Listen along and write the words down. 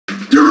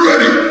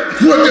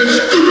what that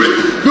stupid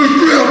little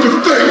grin off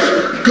your face,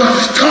 cause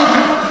it's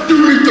time to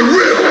meet the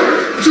real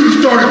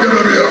superstar of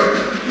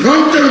WWF. And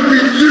I'm gonna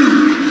beat you,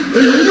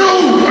 and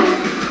no one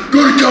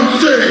gonna come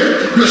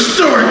save your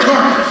sorry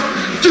carcass.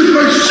 Just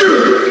make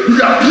sure you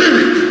got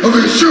plenty of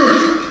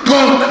insurance,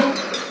 punk.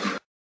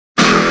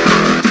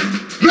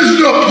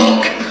 Listen up,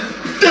 punk.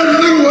 That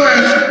little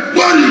ass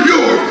body of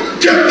yours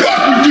can't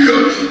possibly deal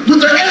with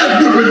the ass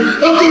whipping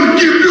I'm gonna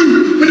give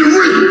you in the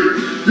ring.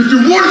 If you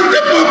want to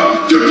step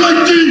up to play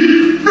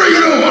team, bring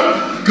it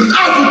on. Cause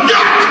I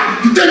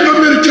forgot to take my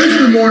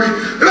medication in the morning,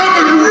 and I'm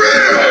in a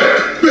real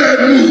bad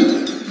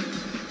mood.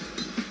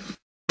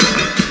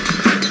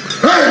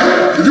 Hey,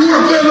 if you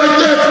want to play like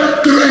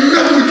that, there ain't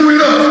nothing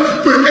between us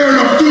but airing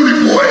up duty,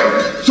 boy.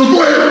 So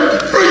go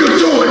ahead, bring your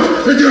toys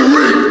and get a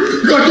ring.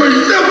 Because there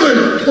ain't nothing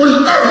on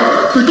this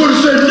earth that's gonna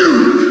save you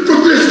from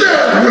this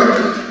ass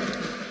whipping.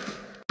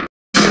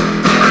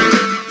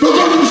 Those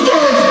are some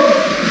stars.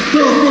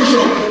 They're a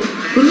push-up.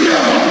 But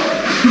now,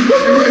 you're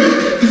fucking ready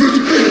to get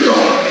the big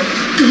dog.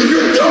 Because if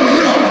you're dumb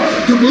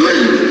enough to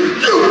believe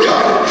you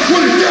got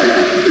what it takes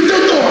to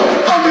take on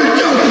I'm in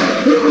Johnson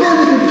and a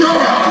perfect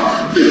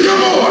powerhouse, then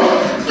come on.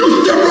 You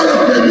step right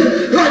up, baby,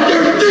 and I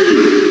guarantee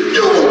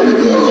you won't be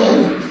going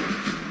home.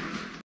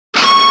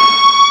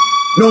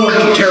 No one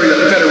can carry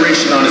the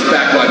Federation on his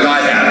back like I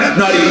have.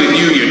 Not even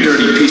you, you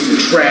dirty piece of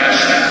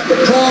trash. The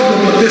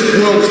problem with this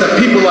world is that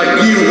people like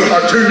you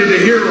are turned into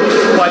heroes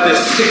by this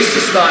sick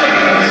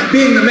society.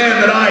 Being the man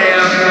that I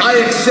am,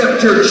 I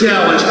accept your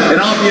challenge, and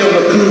I'll be able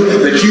to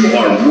prove that you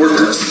are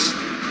worthless.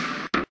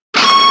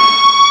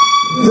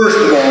 First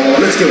of all,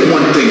 let's get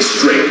one thing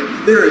straight.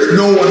 There is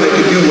no one that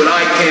can do what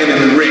I can in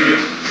the ring.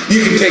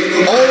 You can take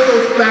all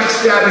those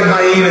backstabbing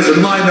hyenas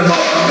and line them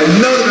up, and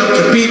none of them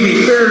can beat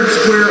me fair and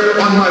square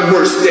on my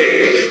worst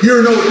day.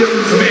 You're no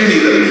different from any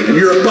of them, and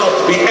you're about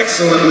to be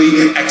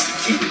excellently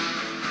executed.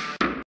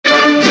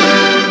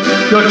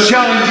 Your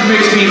challenge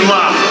makes me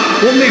laugh.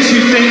 What makes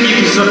you think you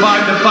can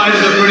survive the bite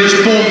of the British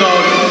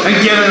Bulldog and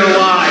get it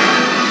alive?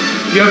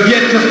 You have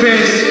yet to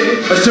face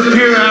a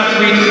superior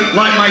athlete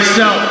like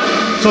myself,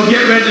 so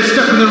get ready to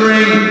step in the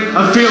ring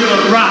and feel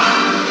the wrath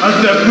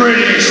of the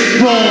British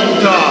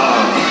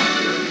Bulldog.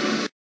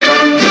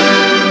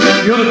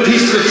 You're the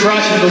piece of the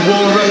trash of the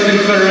World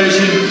Wrestling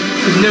Federation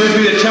could never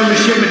be the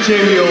championship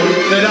material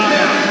that I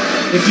am.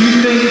 If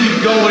you think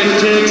you've got what it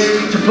takes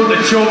to put the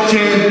choke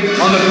chain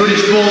on the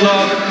British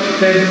Bulldog,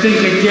 then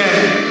think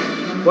again.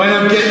 When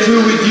I get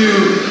through with you,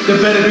 there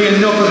better be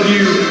enough of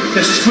you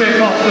to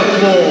scrape off the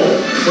floor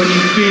when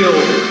you feel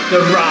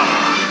the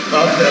wrath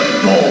of the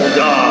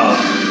Bulldog.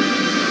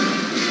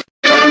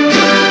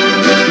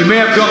 You may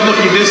have got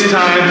lucky this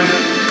time,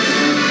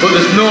 but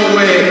there's no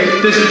way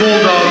this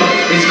Bulldog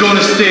is going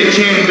to stay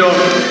chained up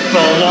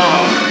for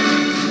long.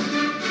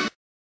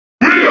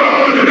 We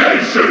are the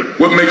nation!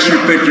 What makes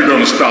you think you're going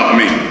to stop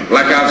me?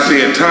 Like I've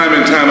said time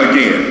and time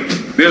again,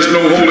 there's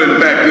no holding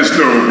back this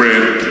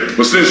thoroughbred.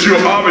 But since you're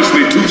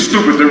obviously too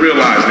stupid to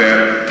realize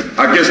that,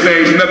 I guess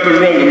there ain't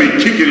nothing wrong with me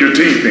kicking your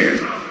teeth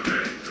in.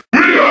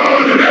 We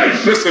are the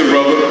nation! Listen,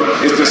 brother,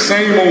 it's the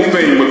same old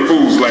thing with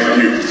fools like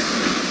you.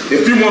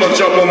 If you want to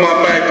jump on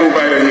my back, go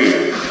right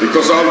ahead,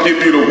 because I'll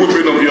give you the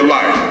whooping of your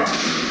life.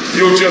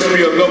 You'll just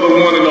be another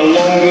one in a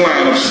long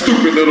line of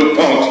stupid little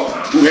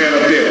punks who had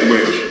a death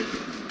wish.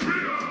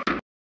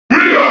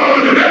 We are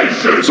the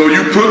nation! So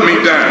you put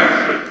me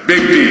down.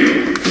 Big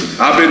deal.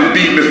 I've been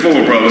beat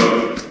before,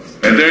 brother,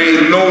 and there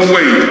ain't no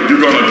way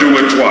you're gonna do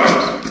it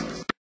twice.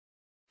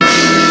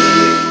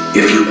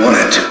 If you want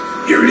it,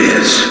 here it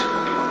is.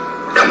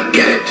 Come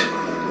get it.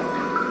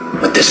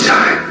 But this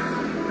time,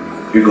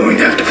 you're going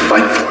to have to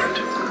fight for it.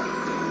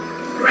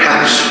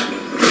 Perhaps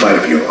the fight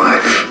of your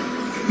life.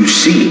 You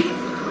see,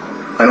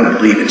 I don't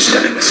believe in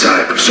stepping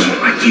aside for someone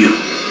like you.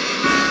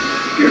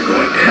 You're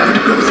going to have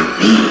to go through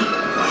me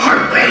the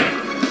hard way.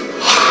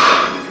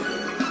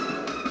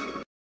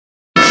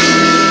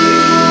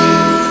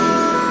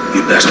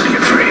 You best be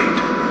afraid.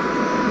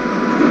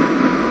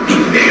 Be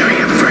very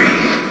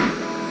afraid.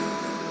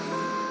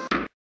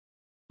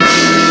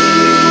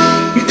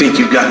 You think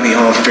you've got me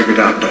all figured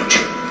out, don't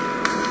you?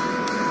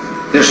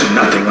 There's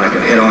nothing like a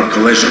head-on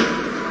collision,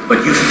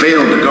 but you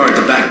failed to guard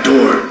the back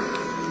door.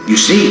 You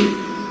see,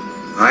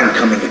 I'm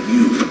coming at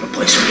you from a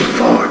place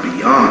far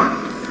beyond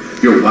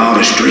your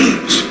wildest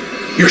dreams,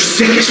 your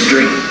sickest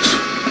dreams.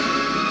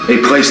 A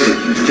place that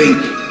you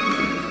think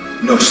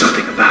you know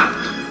something about,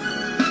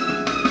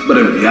 but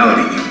in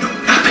reality you know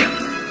nothing.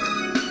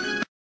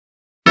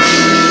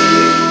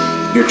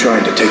 You're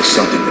trying to take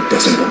something that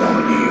doesn't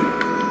belong to you,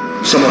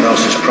 someone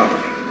else's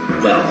property.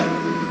 Well,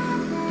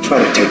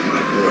 try to take my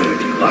glory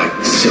if you like,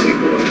 silly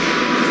boy.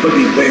 But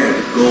beware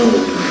the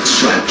gold that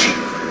slaps you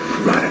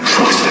right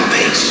across the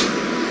face.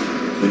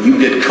 When you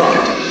get caught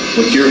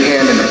with your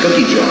hand in the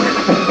cookie jar,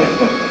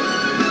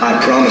 I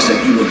promise that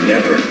you will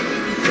never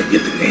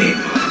forget the name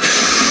of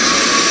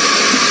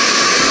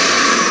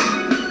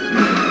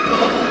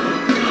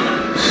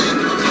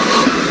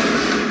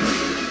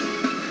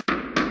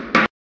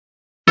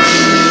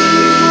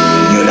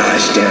you and I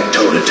stand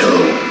toe to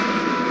toe.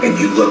 and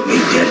you look me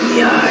dead in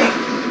the eye,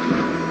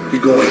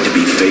 you're going to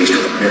be faced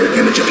with a mirror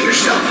image of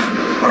yourself,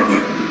 aren't you?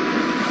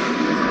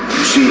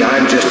 You see,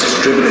 I'm just as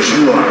driven as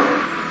you are,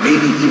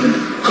 maybe even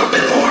a little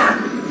bit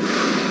more.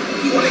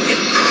 You want to get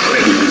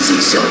crazy,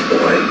 silly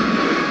boy?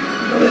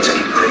 Well, let's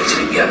get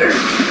crazy together.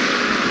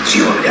 So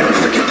you won't ever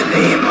forget the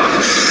name of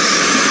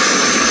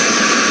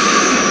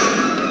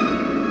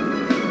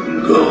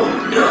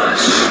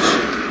Goldust.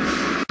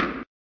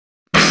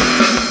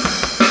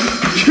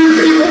 You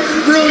people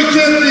really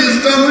can't be as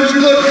dumb as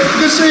you look.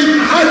 You see,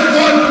 I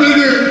fought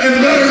bigger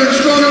and better and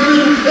stronger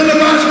people in the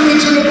mosh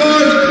pits and the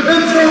bars and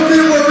throw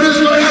people over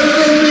this way. I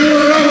throw people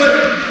around it.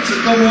 So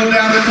come on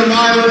down to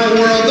my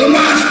little world, the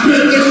mosh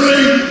pit, the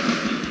ring.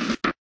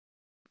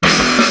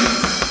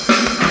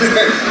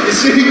 You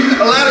see,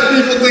 a lot of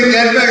people think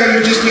that Beckham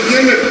is just a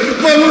gimmick,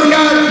 but we're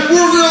not.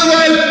 We're real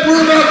life.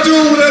 We're about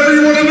doing whatever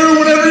you want to do,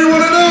 whatever you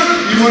want to do.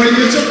 You want to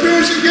get some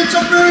piercings, get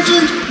some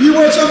piercings. You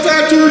want some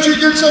tattoos, you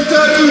get some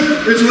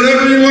tattoos. It's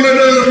whatever you want to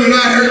do if you're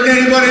not hurting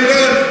anybody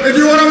good. If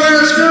you want to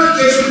wear a skirt,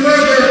 just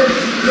remember,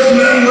 no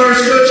man wears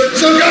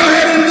skirts, so go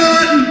ahead and do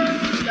it.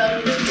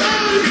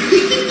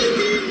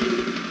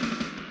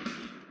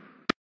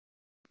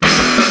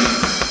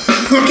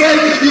 Okay,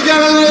 you got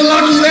a little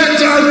lucky that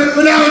time,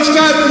 but now it's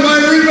time for my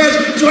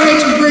rematch. So why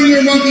don't you bring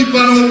your monkey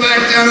bundle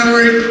back down in the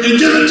ring and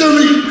give it to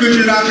me, because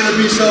you're not going to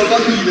be so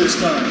lucky this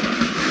time.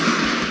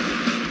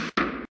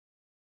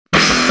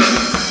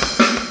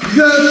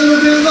 You got a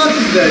little bit lucky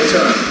that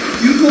time.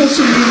 You pulled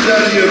some moves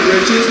out of your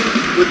britches,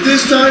 but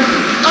this time,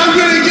 I'm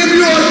going to give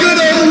you a good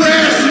old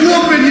ass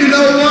whooping. You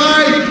know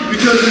why?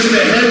 Because it's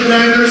the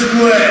headbanger's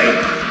way.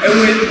 And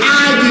when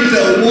I get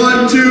the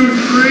 1, 2,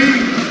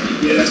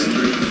 3, yeah, that's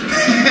 3.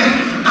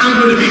 I'm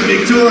going to be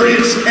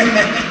victorious.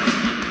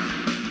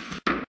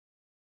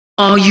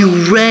 Are you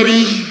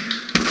ready?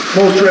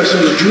 Most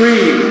wrestlers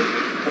dream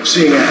of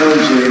seeing a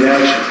Helmsley in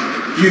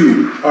action.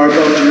 You are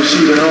about to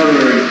receive an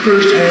honorary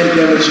first-hand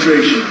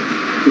demonstration.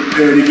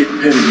 Prepare to get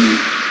pedigree,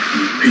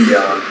 you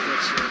peon.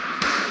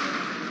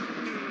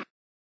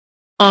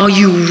 Are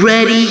you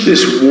ready?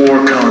 This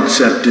war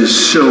concept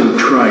is so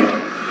trite.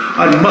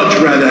 I'd much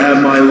rather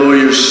have my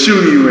lawyers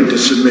sue you into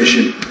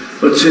submission.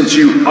 But since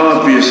you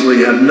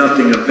obviously have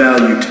nothing of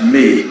value to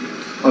me,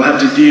 I'll have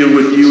to deal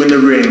with you in the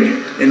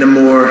ring in a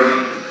more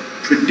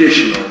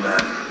traditional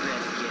manner.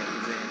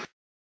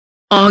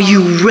 Are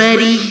you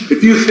ready?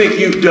 If you think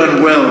you've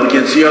done well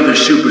against the other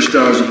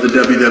superstars of the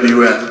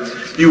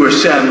WWF, you are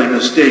sadly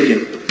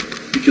mistaken.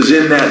 Because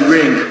in that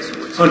ring,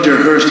 Hunter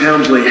Hearst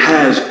Helmsley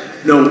has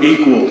no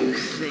equal.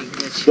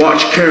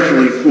 Watch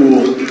carefully,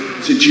 fool,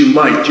 since you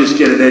might just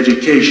get an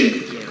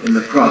education in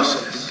the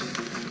process.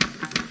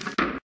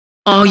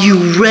 Are you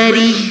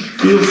ready?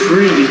 Feel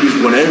free to use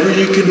whatever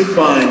you can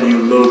find,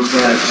 you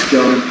low-class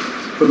scum.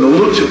 From the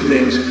looks of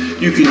things,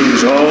 you can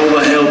use all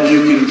the help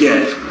you can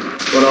get.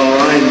 But all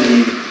I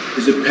need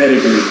is a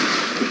pedigree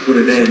to put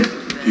an end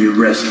to your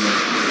wrestling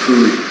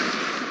career.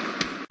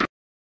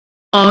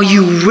 Are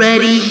you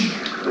ready?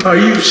 Are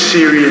you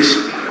serious?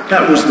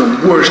 That was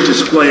the worst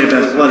display of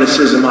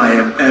athleticism I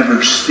have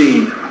ever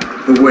seen.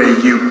 The way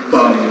you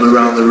bobbled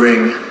around the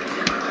ring.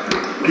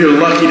 You're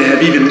lucky to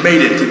have even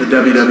made it to the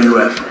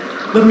WWF.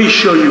 Let me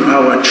show you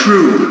how a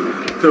true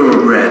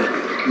thoroughbred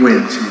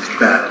wins his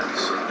battles.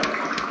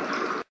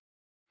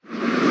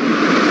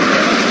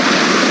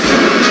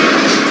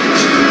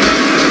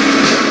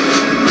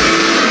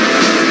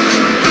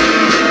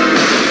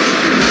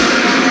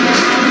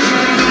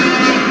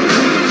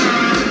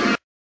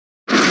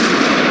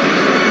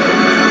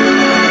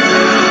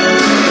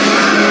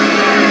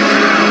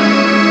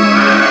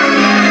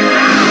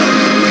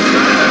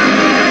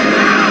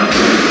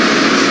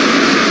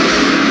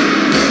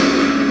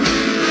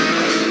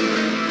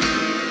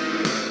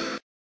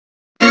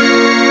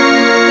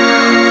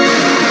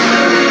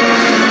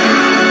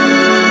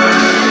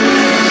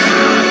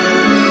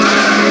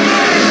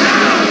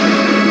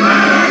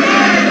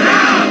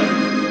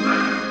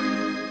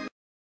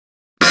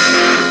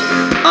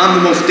 I'm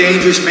the most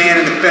dangerous man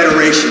in the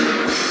Federation.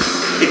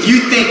 If you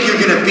think you're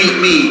gonna beat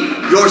me,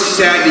 you're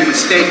sadly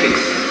mistaken.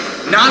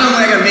 Not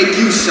only am I gonna make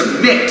you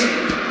submit,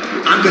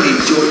 I'm gonna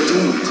enjoy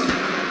doing it.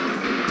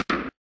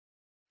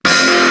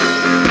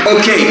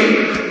 Okay,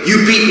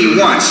 you beat me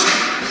once,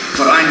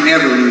 but I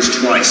never lose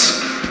twice.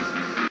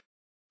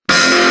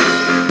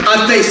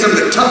 I've faced some of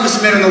the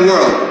toughest men in the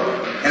world,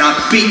 and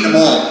I've beaten them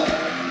all.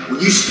 When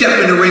you step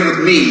in the ring with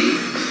me,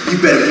 you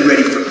better be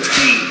ready for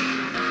pain,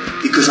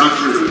 because I'm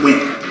here to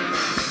win.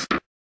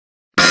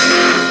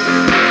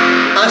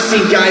 I've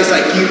seen guys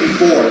like you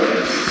before.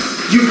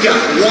 You've got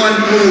one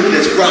move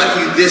that's brought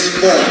you this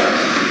far.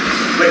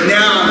 But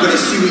now I'm going to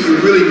see what you're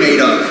really made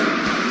of.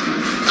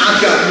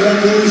 I've got more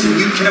moves than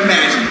you can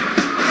imagine,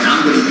 and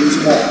I'm going to use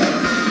them all.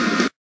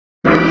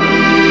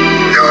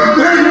 You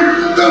made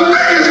the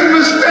biggest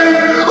mistake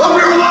of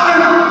your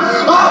life.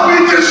 I'll be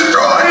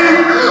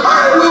destroying.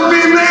 I will be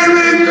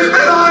naming, and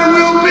I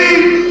will be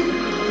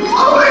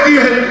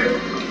loving it.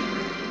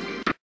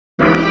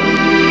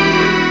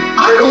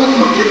 I don't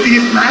look at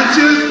these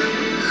matches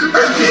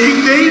as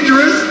being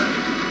dangerous.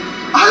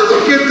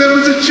 them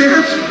is a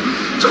chance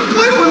to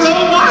play with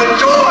all my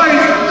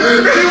toys,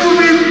 and it will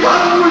be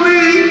fun for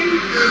me,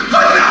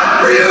 but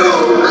not for you.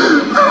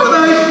 Have a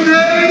nice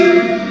day.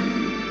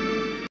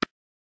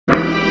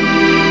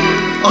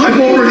 I've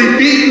already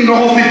beaten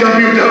all the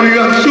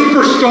WWF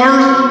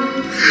superstars.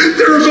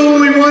 There's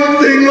only one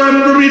thing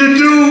left for me to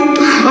do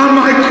on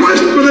my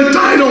quest for the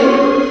title.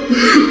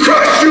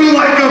 Crush you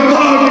like a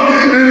bug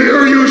and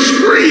hear you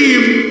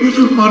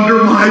scream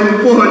under my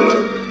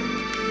foot.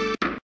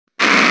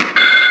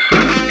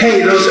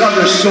 Hey, those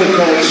other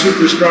so-called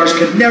superstars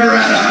could never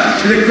add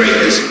up to the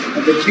greatness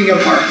of the King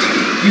of Hearts.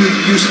 You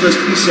useless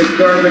piece of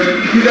garbage.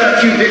 You got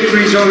a few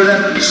victories over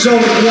them, so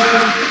what?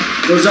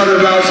 Those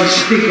other lousy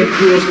stinking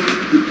fools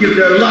who give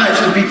their lives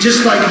to be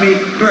just like me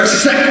for a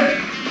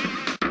second.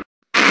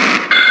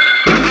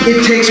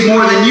 It takes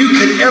more than you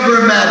could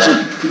ever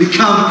imagine to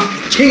become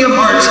the King of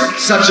Hearts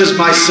such as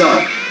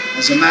myself.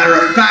 As a matter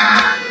of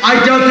fact,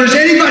 I doubt there's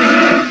anybody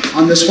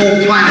on this whole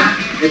planet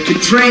that could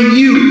train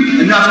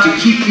you enough to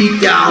keep me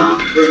down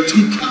for a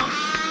 2 count.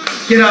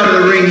 Get out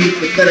of the ring, you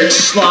pathetic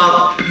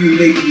slob. You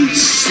make me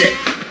sick.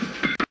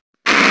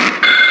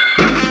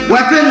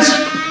 Weapons?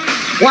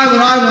 Why would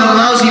I want a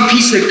lousy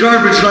piece of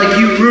garbage like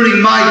you ruining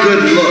my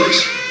good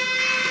looks?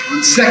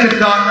 On second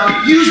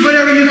thought, use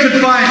whatever you can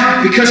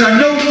find, because a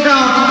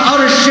no-count,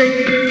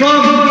 out-of-shape,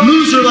 bum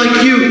loser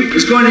like you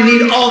is going to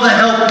need all the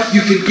help you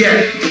can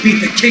get to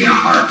beat the King of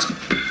Hearts.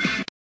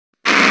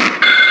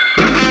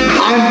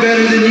 I'm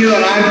better than you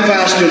and I'm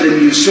faster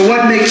than you, so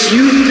what makes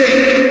you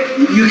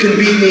think you can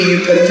beat me, you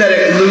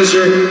pathetic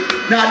loser?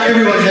 Not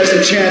everyone has the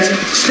chance to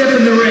step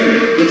in the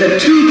ring with a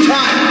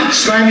 2-time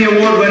Slammy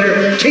Award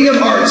winner, King of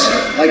Hearts,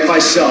 like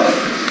myself.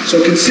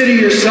 So consider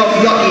yourself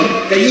lucky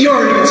that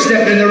you're even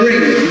stepping in the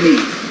ring with me.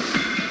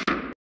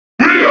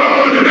 We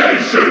are the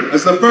nation!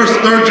 As the first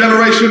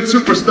third-generation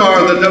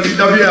superstar of the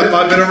WWF,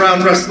 I've been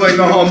around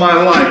wrestling all my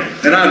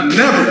life, and I've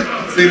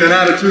never seen an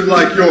attitude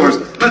like yours.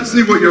 Let's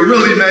see what you're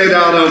really made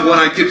out of when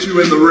I get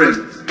you in the ring.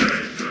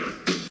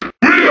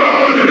 We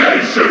are the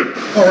nation!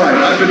 Alright,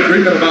 I've been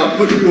dreaming about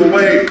putting you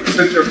away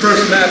since your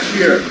first match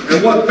here.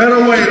 And what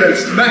better way than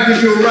smacking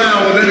you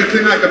around with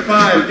anything I can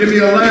find? Give me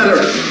a ladder,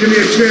 give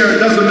me a chair, it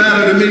doesn't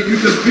matter to me. You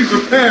just be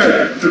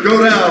prepared to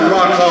go down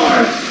rock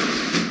hard.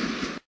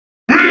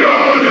 We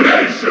are the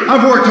nation!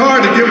 I've worked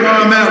hard to get where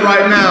I'm at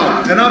right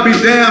now, and I'll be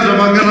damned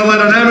if I'm gonna let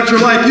an amateur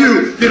like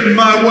you get in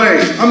my way.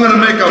 I'm gonna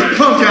make a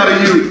punk out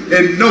of you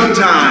in no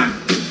time.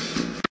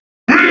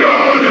 We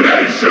are the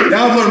nation!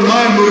 Now I've learned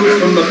my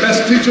moves from the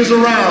best teachers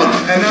around,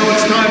 and now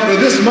it's time for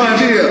this my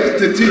dear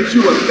to teach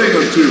you a thing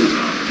or two.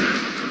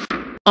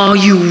 Are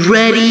you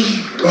ready?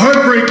 The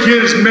Heartbreak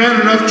Kid is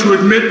man enough to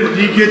admit when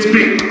he gets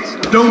beat.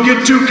 Don't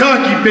get too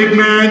cocky, big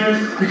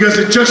man, because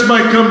it just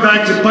might come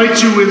back to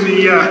bite you in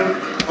the,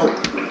 Oh,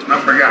 I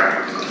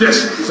forgot.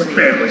 This is a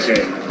family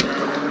game.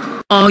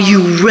 Are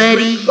you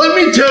ready? Let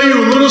me tell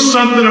you a little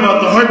something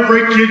about the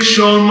Heartbreak Kid,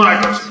 Shawn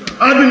Michaels.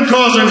 I've been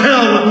causing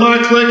hell with my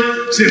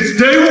clique since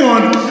day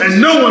one,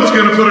 and no one's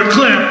gonna put a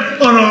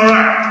clamp on our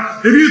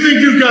act. If you think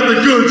you've got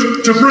the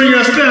goods to bring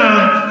us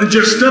down, then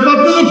just step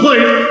up to the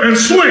plate and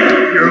swing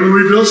your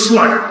Louisville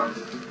Slugger.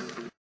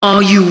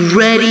 Are you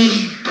ready?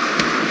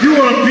 If you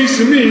want a piece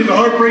of me, the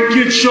Heartbreak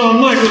Kid,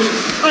 Shawn Michaels,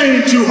 I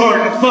ain't too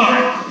hard to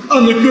find.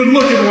 I'm the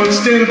good-looking one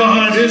standing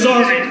behind his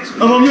army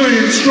of 1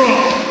 million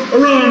strong.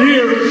 Around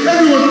here,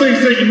 everyone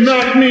thinks they can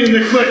knock me and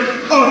the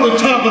clique off the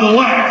top of the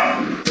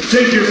ladder.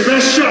 Take your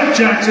best shot,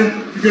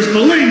 Jackson, because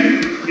believe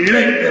me, it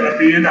ain't gonna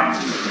be enough.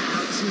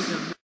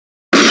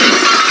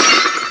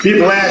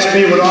 People ask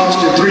me what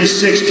Austin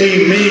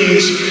 316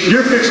 means.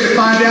 You're fixing to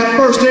find out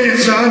firsthand,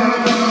 son.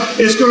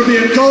 It's gonna be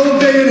a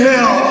cold day in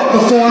hell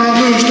before I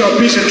lose to a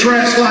piece of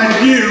trash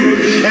like you,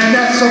 and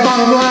that's the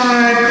bottom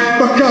line,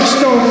 because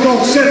Stone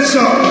Cold said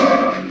so.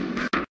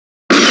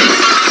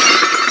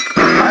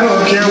 I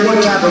don't care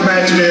what type of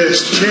match it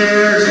is,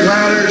 chairs,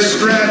 ladders,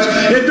 straps,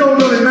 it don't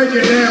really make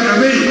a damn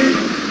to me.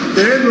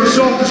 The end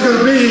result is going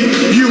to be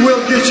you will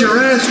get your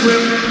ass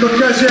whipped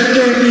because there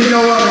can't be no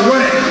other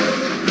way.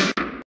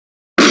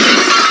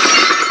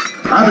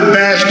 I've been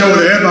bashed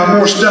over the head by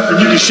more stuff than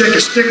you can shake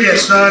a stick at,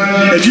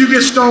 son. If you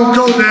get Stone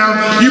Cold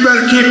down, you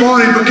better keep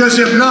on him, because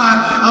if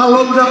not, I'll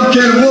open up a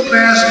can of whoop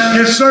ass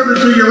and serve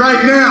it to you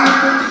right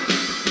now.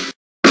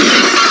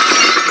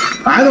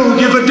 I don't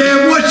give a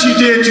damn what you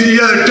did to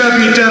the other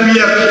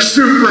WWF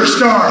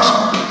superstars.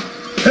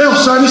 Hell,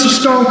 son, this is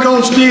Stone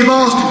Cold Steve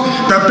Austin.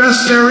 The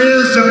best there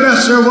is, the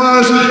best there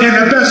was, and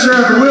the best there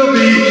ever will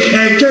be,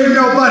 and can't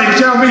nobody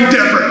tell me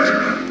different.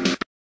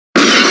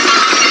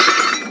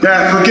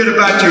 Now, forget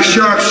about your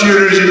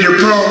sharpshooters and your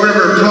Pearl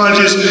River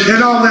plunges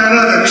and all that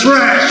other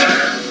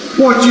trash.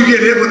 Once you get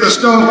hit with a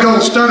Stone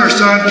Cold Stunner,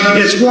 son,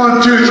 it's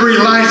 1, 2, 3,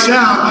 lights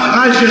out.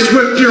 I just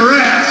whipped your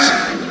ass.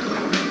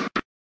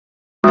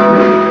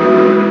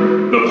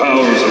 The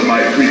powers of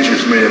my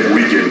creatures may have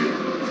weakened,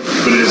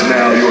 but it is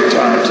now your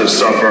time to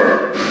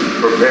suffer.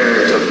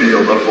 Prepare to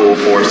feel the full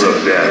force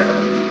of death.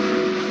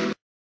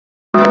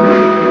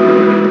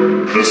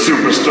 The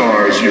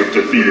superstars you've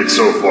defeated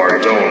so far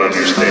don't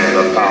understand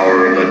the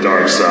power of the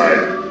dark side.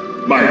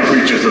 My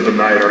creatures of the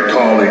night are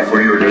calling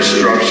for your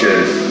destruction,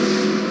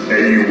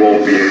 and you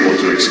won't be able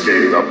to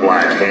escape the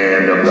black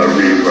hand of the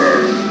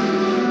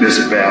Reaper. This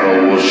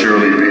battle will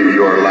surely be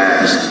your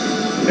last,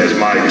 as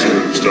my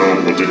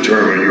tombstone will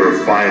determine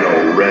your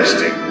final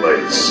resting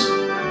place.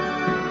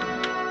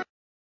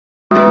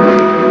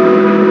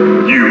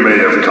 You may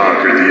have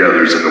conquered the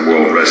others in the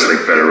World Wrestling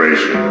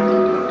Federation,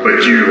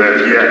 but you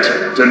have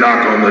yet to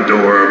knock on the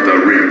door of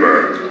the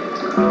Reaper.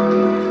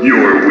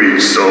 Your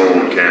weak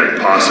soul can't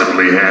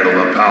possibly handle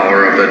the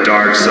power of the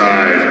dark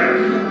side,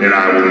 and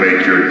I will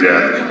make your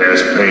death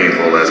as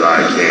painful as I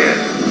can.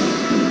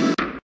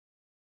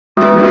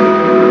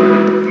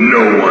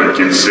 No one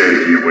can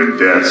save you when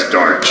death's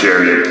dark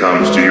chariot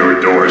comes to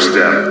your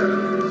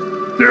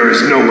doorstep. There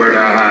is nowhere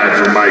to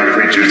hide from my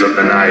creatures of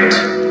the night.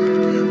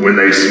 When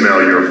they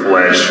smell your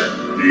flesh,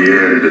 the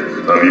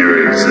end of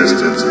your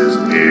existence is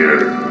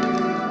near.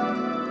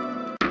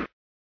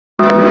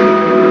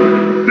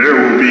 There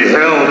will be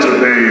hell to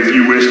pay if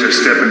you wish to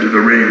step into the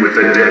ring with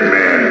the dead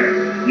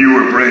man. You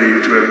were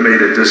brave to have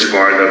made it this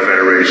far in the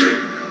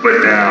Federation,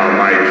 but now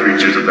my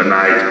creatures of the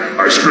night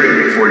are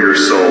screaming for your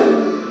soul,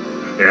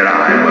 and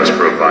I must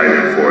provide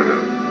it for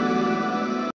them.